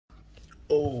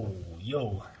Oh,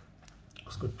 yo,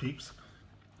 what's good, peeps?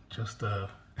 Just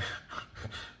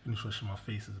finished washing my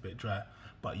face, it's a bit dry,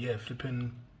 but yeah,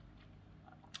 flipping.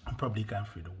 I'm probably going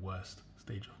through the worst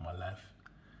stage of my life,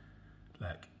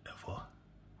 like ever.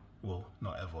 Well,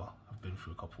 not ever. I've been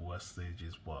through a couple worse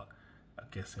stages, but I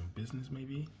guess in business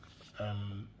maybe. I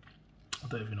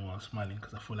don't even know why I'm smiling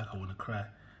because I feel like I want to cry,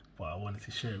 but I wanted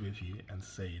to share it with you and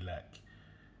say like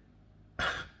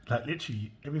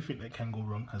literally everything that can go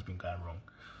wrong has been going wrong,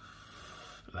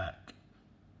 like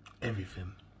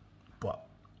everything. But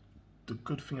the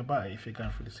good thing about it, if you're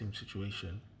going through the same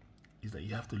situation, is that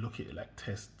you have to look at it like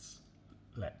tests,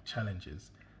 like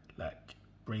challenges, like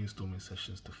brainstorming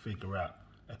sessions to figure out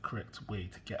a correct way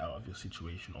to get out of your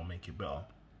situation or make it better.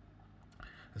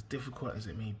 As difficult as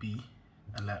it may be,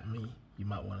 and like me, you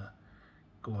might want to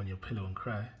go on your pillow and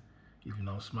cry, even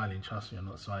though I'm smiling. Trust me, I'm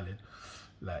not smiling.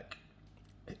 Like,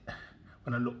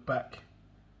 when I look back,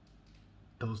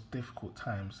 those difficult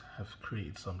times have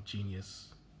created some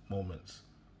genius moments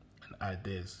and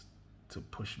ideas to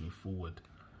push me forward.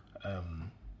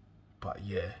 But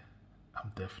yeah,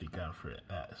 I'm definitely going through it.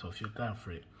 So if you're going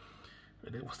through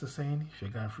it, what's the saying? If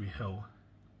you're going through hell,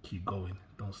 keep going,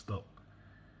 don't stop.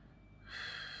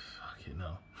 Fuck it,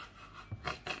 no.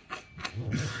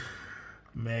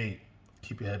 Mate,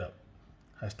 keep your head up.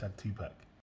 #Tupac.